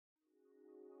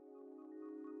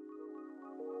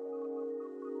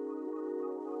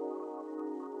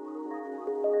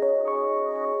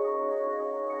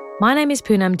My name is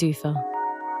Poonam Dufa.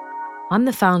 I'm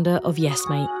the founder of Yes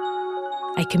Mate,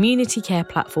 a community care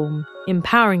platform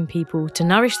empowering people to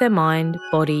nourish their mind,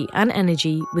 body and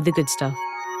energy with the good stuff.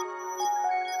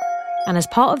 And as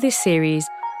part of this series,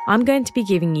 I'm going to be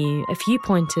giving you a few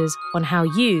pointers on how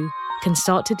you can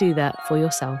start to do that for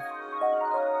yourself.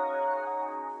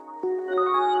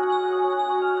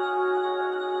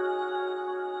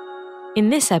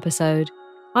 In this episode,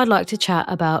 I'd like to chat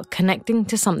about connecting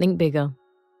to something bigger.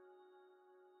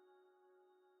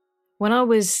 When I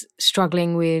was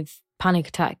struggling with panic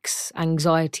attacks,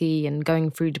 anxiety, and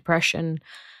going through depression,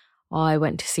 I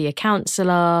went to see a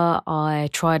counsellor. I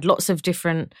tried lots of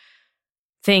different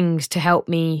things to help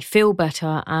me feel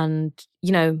better. And,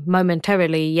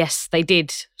 momentarily, yes, they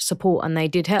did support and they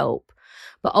did help.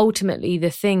 But ultimately,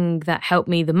 the thing that helped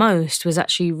me the most was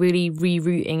actually really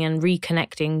rerouting and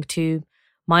reconnecting to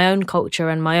my own culture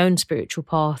and my own spiritual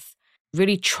path,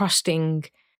 really trusting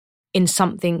in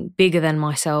something bigger than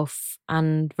myself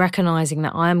and recognizing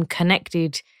that I am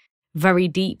connected very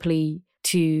deeply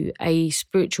to a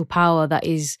spiritual power that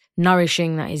is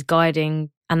nourishing, that is guiding,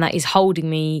 and that is holding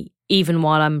me even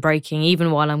while I'm breaking,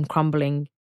 even while I'm crumbling.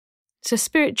 So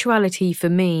spirituality for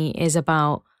me is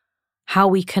about how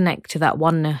we connect to that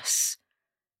oneness.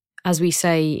 As we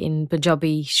say in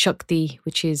Punjabi, Shakti,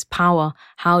 which is power.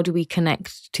 How do we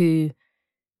connect to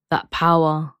that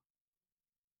power?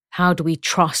 How do we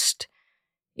trust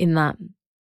in that?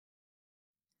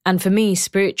 And for me,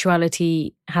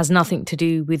 spirituality has nothing to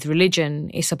do with religion.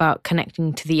 It's about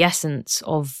connecting to the essence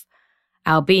of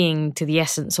our being, to the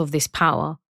essence of this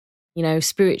power.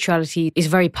 Spirituality is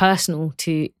very personal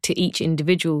to each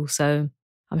individual. So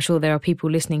I'm sure there are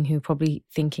people listening who are probably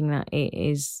thinking that it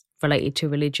is related to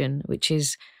religion, which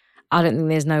is, I don't think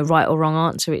there's no right or wrong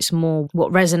answer. It's more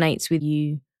what resonates with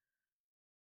you.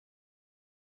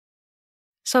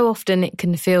 So often it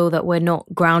can feel that we're not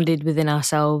grounded within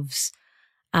ourselves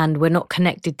and we're not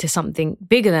connected to something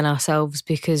bigger than ourselves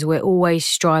because we're always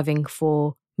striving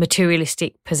for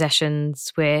materialistic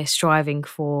possessions. We're striving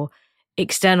for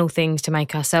external things to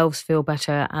make ourselves feel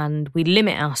better, and we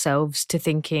limit ourselves to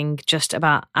thinking just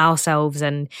about ourselves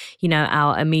and,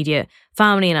 our immediate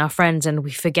family and our friends, and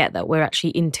we forget that we're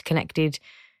actually interconnected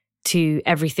to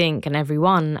everything and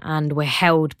everyone, and we're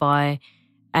held by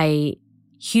a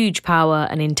huge power,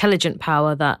 an intelligent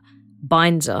power that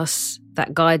binds us,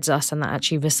 that guides us, and that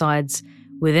actually resides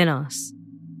within us.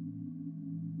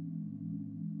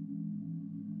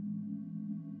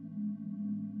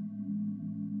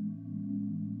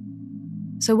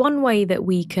 So one way that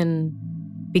we can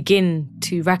begin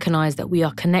to recognise that we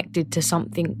are connected to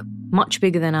something much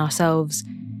bigger than ourselves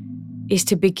is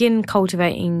to begin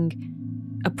cultivating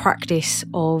a practice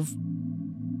of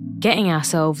getting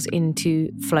ourselves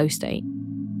into flow state.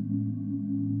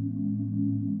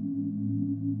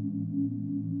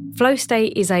 Flow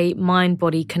state is a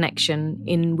mind-body connection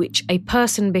in which a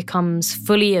person becomes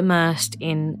fully immersed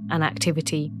in an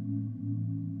activity.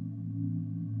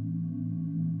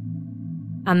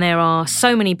 And there are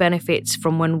so many benefits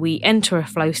from when we enter a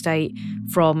flow state,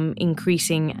 from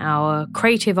increasing our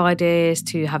creative ideas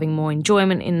to having more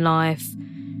enjoyment in life,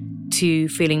 to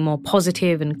feeling more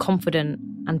positive and confident,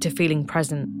 and to feeling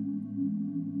present.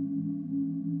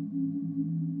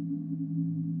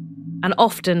 And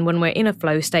often when we're in a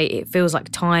flow state, it feels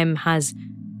like time has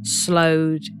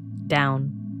slowed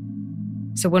down.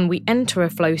 So when we enter a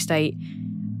flow state,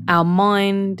 our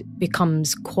mind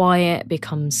becomes quiet,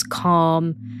 becomes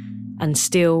calm and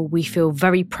still. We feel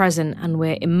very present and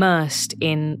we're immersed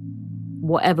in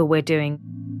whatever we're doing.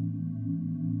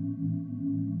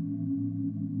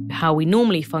 How we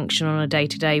normally function on a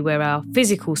day-to-day, where our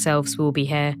physical selves will be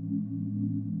here,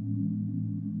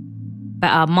 but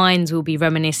our minds will be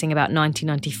reminiscing about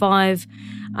 1995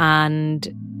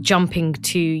 and jumping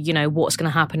to, what's going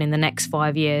to happen in the next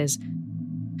 5 years.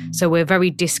 So we're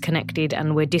very disconnected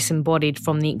and we're disembodied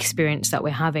from the experience that we're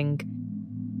having.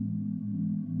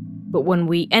 But when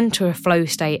we enter a flow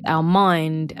state, our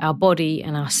mind, our body,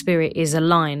 and our spirit is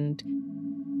aligned.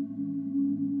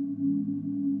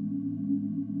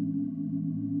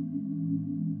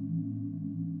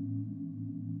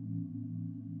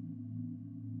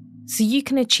 So you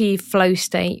can achieve flow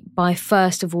state by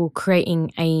first of all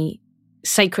creating a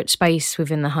sacred space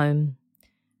within the home.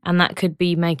 And that could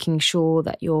be making sure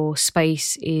that your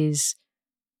space is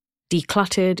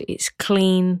decluttered, it's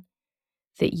clean,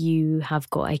 that you have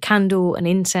got a candle, an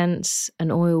incense,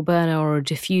 an oil burner or a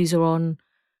diffuser on.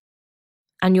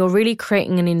 And you're really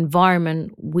creating an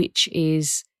environment which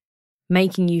is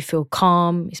making you feel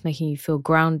calm, it's making you feel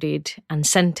grounded and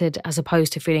centered, as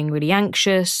opposed to feeling really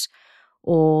anxious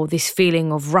or this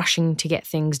feeling of rushing to get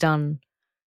things done.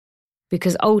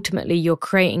 Because ultimately you're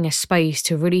creating a space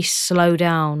to really slow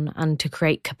down and to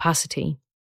create capacity.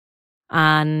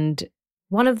 And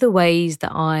one of the ways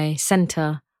that I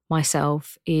center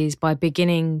myself is by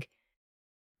beginning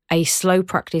a slow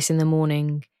practice in the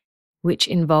morning, which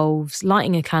involves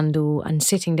lighting a candle and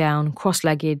sitting down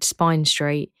cross-legged, spine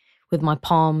straight, with my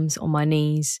palms on my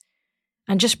knees,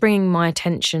 and just bringing my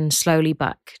attention slowly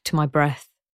back to my breath.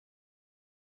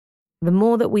 The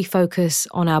more that we focus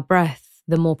on our breath,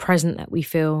 the more present that we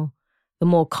feel, the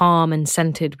more calm and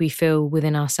centered we feel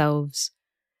within ourselves.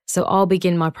 So I'll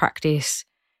begin my practice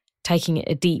taking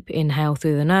a deep inhale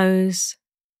through the nose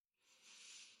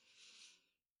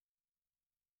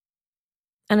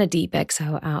and a deep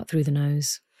exhale out through the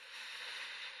nose.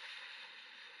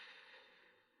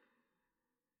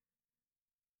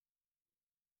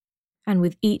 And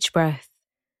with each breath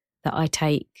that I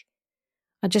take,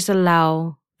 I just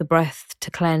allow the breath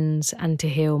to cleanse and to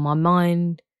heal my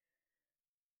mind,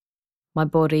 my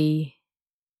body,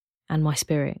 and my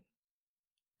spirit.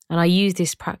 And I use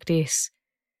this practice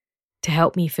to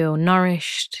help me feel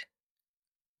nourished,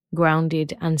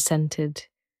 grounded, and centered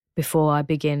before I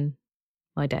begin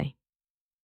my day.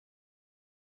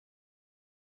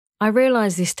 I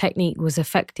realised this technique was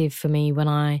effective for me when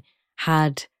I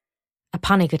had a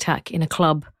panic attack in a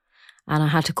club and I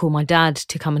had to call my dad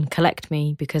to come and collect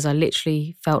me because I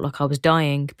literally felt like I was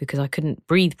dying because I couldn't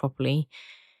breathe properly.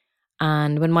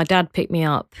 And when my dad picked me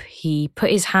up, he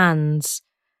put his hands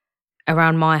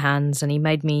around my hands and he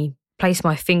made me place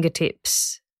my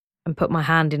fingertips and put my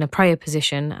hand in a prayer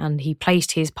position, and he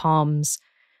placed his palms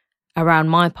around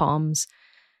my palms.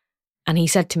 And he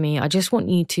said to me, I just want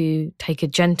you to take a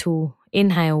gentle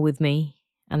inhale with me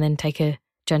and then take a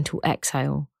gentle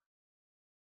exhale.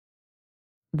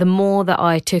 The more that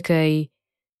I took a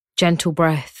gentle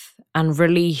breath and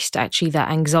released actually that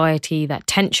anxiety, that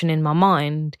tension in my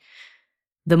mind,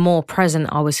 the more present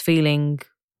I was feeling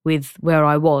with where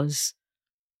I was.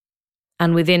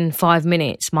 And within 5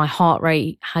 minutes, my heart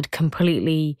rate had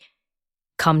completely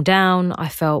come down. I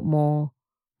felt more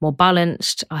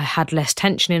balanced. I had less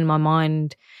tension in my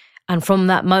mind. And from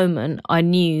that moment, I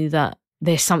knew that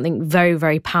there's something very,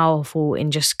 very powerful in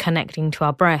just connecting to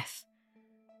our breath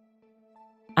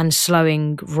and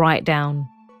slowing right down.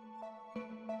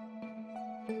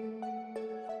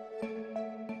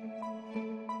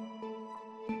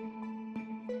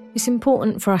 It's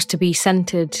important for us to be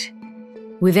centered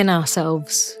within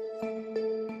ourselves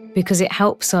because it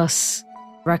helps us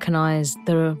recognize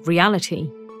the reality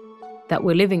that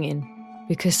we're living in.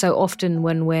 Because so often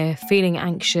when we're feeling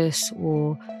anxious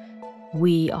or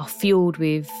we are fueled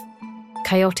with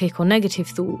chaotic or negative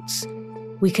thoughts,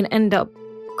 we can end up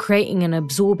creating and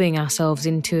absorbing ourselves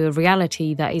into a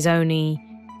reality that is only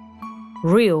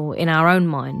real in our own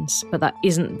minds, but that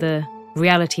isn't the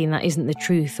reality and that isn't the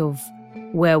truth of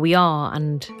where we are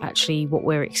and actually what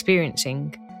we're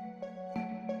experiencing.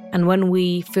 And when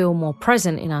we feel more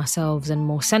present in ourselves and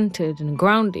more centered and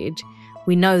grounded,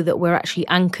 we know that we're actually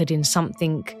anchored in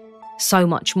something so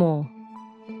much more.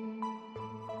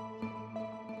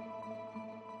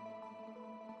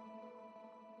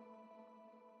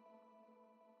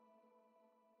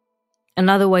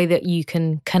 Another way that you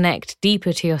can connect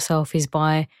deeper to yourself is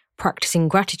by practicing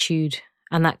gratitude.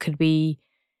 And that could be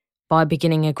by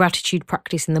beginning a gratitude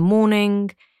practice in the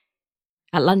morning,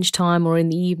 at lunchtime, or in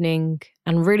the evening,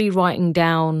 and really writing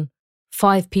down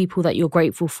 5 people that you're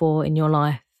grateful for in your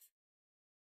life.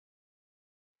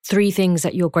 3 things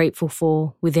that you're grateful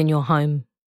for within your home.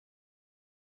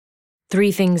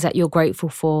 3 things that you're grateful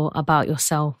for about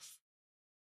yourself.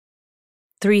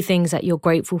 3 things that you're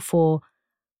grateful for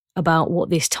about what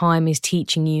this time is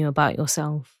teaching you about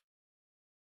yourself.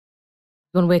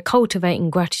 When we're cultivating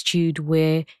gratitude,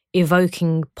 we're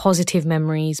evoking positive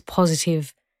memories,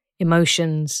 positive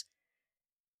emotions,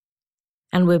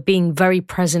 and we're being very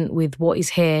present with what is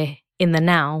here in the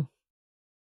now.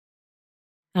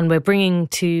 And we're bringing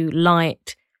to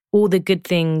light all the good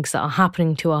things that are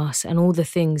happening to us and all the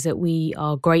things that we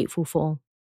are grateful for.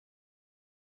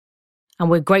 And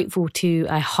we're grateful to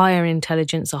a higher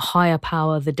intelligence, a higher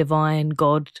power, the divine,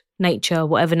 God, nature,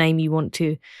 whatever name you want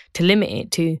to limit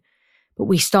it to. But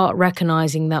we start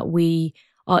recognizing that we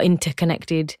are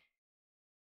interconnected.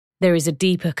 There is a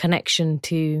deeper connection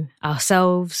to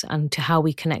ourselves and to how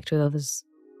we connect with others.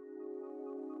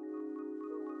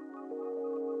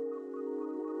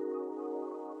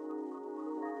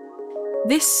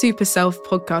 This Super Self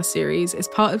podcast series is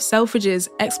part of Selfridge's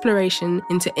exploration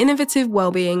into innovative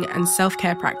well-being and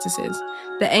self-care practices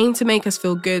that aim to make us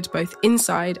feel good both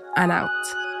inside and out.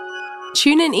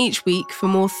 Tune in each week for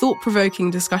more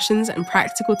thought-provoking discussions and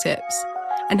practical tips,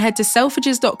 and head to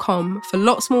selfridges.com for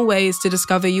lots more ways to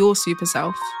discover your super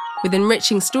self, with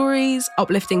enriching stories,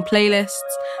 uplifting playlists,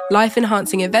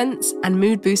 life-enhancing events, and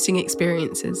mood-boosting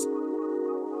experiences.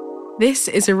 This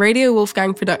is a Radio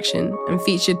Wolfgang production and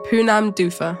featured Poonam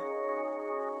Dufa.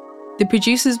 The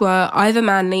producers were Ivor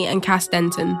Manley and Cass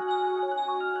Denton.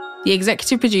 The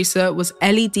executive producer was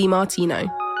Ellie DiMartino.